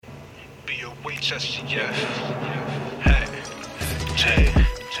BOHSCF. Hey, J,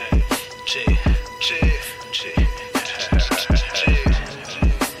 J, J, J, J,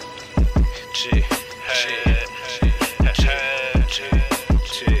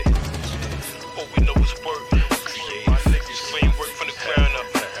 J. All we know is work. Creative. Niggas clean work from the ground up.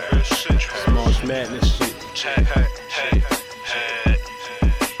 Real shit. March Madness shit.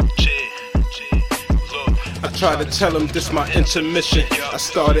 I try to tell them this my intermission. I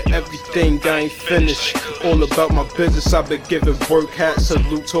started everything, I ain't finished. All about my business, I've been giving work. Hat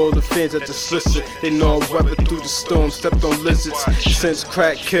salute to all the fans that just listen. They know I weathered through the storm, stepped on lizards. Since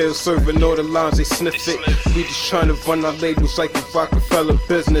crack kills, serving all the lines, they sniff it. We just trying to run our labels like the Rockefeller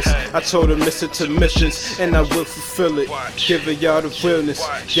business. I told them it's intermissions, and I will fulfill it. Giving y'all the realness,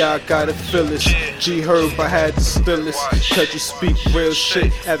 y'all gotta feel this. G Herb, I had to spill this. Cause you speak real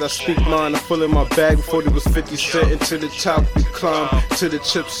shit, as I speak mine. I'm full in my bag before there was 50 cent. Into the top we climb, to the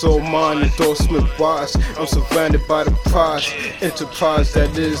chips all mine. Endorsement wise, I'm surrounded by the prize. Enterprise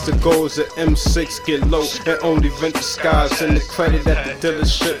that is the goals of M6. Get low and only rent the skies. And the credit at the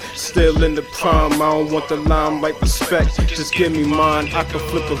dealership, still in the prime. I don't want the limelight, respect, just give me mine. I can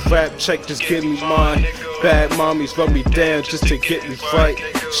flip a rap check, just give me mine. Bad mommies rub me down just to get me right.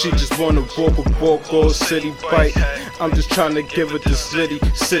 She just wanna walk all city bite. I'm just trying to give her the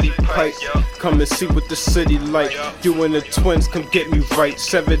city pipe. Come and see what the city like. You and the twins, come get me right.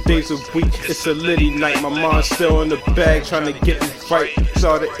 7 days a week, it's a litty night. My mind's still in the bag, trying to get me right.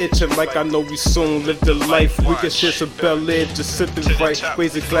 Started itching like I know we soon live the life. We can share some Bel Air, just sipping right.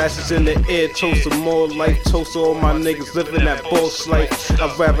 Raise the glasses in the air, toast some more life. Toast all my niggas living that boss life.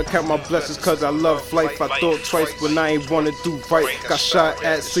 I'd rather count my blessings cause I love life. I thought twice when I ain't wanna do right. Got shot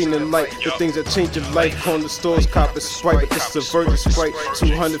at, seen the light. The things that change your life. Corner stores, cop a Sprite. It's a Virgin Sprite.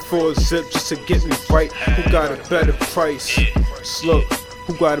 200 for a zip just to get me right. Who got a better price? Just look.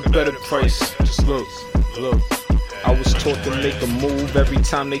 Who got a better price? Just look. Look. I was taught to make a move every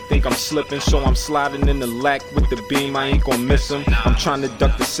time they think I'm slipping, so I'm sliding in the lack with the beam, I ain't gon' miss them. I'm trying to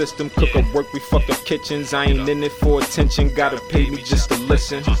duck the system, cook up work, we fuck up kitchens. I ain't in it for attention, gotta pay me just to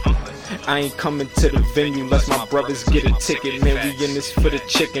listen. I ain't coming to the venue unless my brothers get a ticket. Man, we in this for the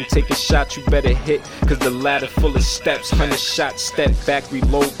chicken. Take a shot, you better hit, cause the ladder full of steps. 100 shots, step back,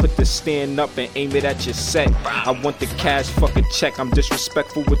 reload, put the stand up and aim it at your set. I want the cash, fuck a check. I'm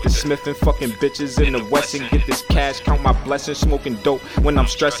disrespectful with the Smith and fucking bitches in the West and get this cash. Count my blessings, smoking dope when I'm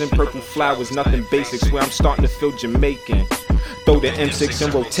stressing. Purple flowers, nothing basic. Swear I'm starting to feel Jamaican. Throw the M6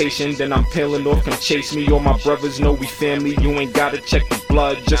 in rotation, then I'm peeling off, come chase me. All my brothers know we family, you ain't gotta check the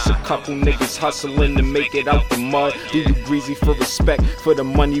blood. Just a couple niggas hustling to make it out the mud. Do you greasy for respect? For the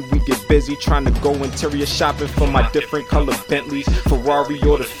money we get busy, trying to go interior shopping for my different color Bentleys. Ferrari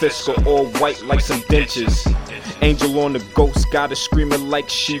or the Fisker, all white like some dentures. Angel on the ghost, got her screaming like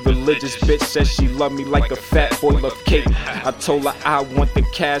she religious. Bitch says she love me like a fat boy love cake. I told her I want the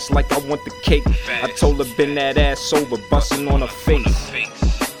cash like I want the cake. I told her bend that ass sober, bustin' on her face.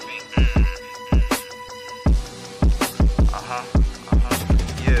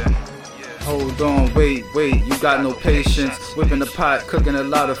 Hold on, wait, you got no patience. Whipping the pot, cooking a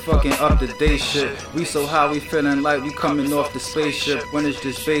lot of fucking up-to-date shit. We so high, we feeling like we coming off the spaceship. When it's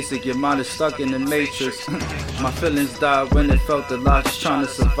just basic, your mind is stuck in the matrix. My feelings died when it felt a lot, just trying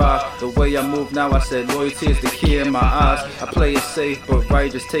to survive. The way I move now, I said loyalty is the key in my eyes. I play it safe, but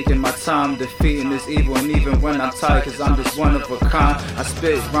right, just taking my time. Defeating this evil, and even when I'm tired, cause I'm just one of a kind. I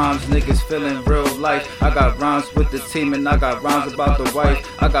spit rhymes, niggas feeling real life. I got rhymes with the team, and I got rhymes about the wife.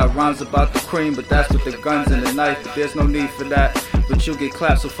 I got rhymes about the cream, but that's with the guns and the knife. But there's no need for that. But you get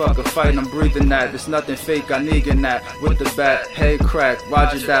clapped, so fuck a fight. I'm breathing that. There's nothing fake, I negging that. With the bat, hey crack,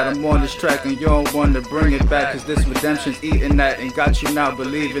 roger that. I'm on this track and you don't want to bring it back. Cause this redemption's eating that and got you now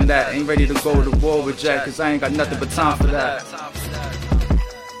believing that. Ain't ready to go to war with Jack, cause I ain't got nothing but time for that.